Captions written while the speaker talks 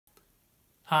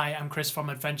Hi, I'm Chris from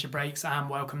Adventure Breaks and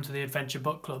welcome to the Adventure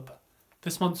Book Club.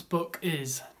 This month's book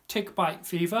is Tick Bite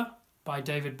Fever by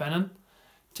David Bennun.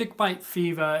 Tick Bite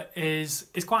Fever is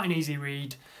quite an easy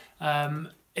read.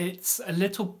 It's a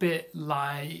little bit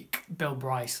like Bill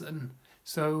Bryson.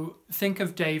 So think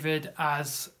of David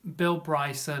as Bill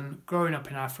Bryson growing up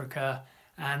in Africa,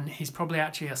 and he's probably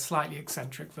actually a slightly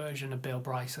eccentric version of Bill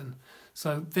Bryson.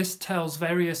 So this tells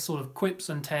various sort of quips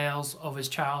and tales of his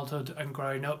childhood and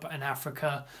growing up in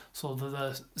Africa, sort of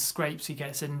the scrapes he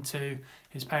gets into.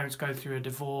 His parents go through a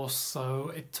divorce,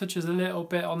 so it touches a little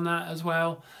bit on that as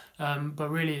well. But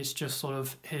really it's just sort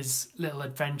of his little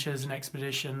adventures and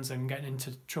expeditions and getting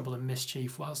into trouble and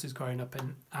mischief whilst he's growing up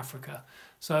in Africa.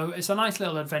 So it's a nice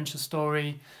little adventure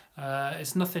story.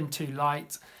 It's nothing too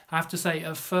light. I have to say,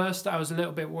 at first I was a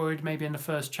little bit worried maybe in the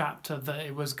first chapter that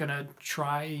it was going to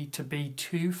try to be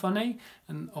too funny,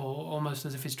 or almost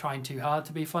as if he's trying too hard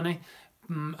to be funny.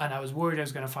 And I was worried I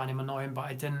was going to find him annoying, but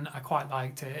I didn't. I quite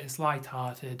liked it. It's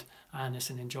light-hearted and it's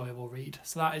an enjoyable read.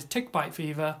 So that is Tick Bite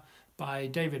Fever by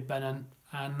David Bennun,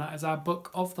 and that is our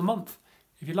book of the month.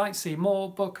 If you'd like to see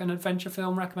more book and adventure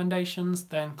film recommendations,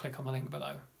 then click on the link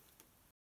below.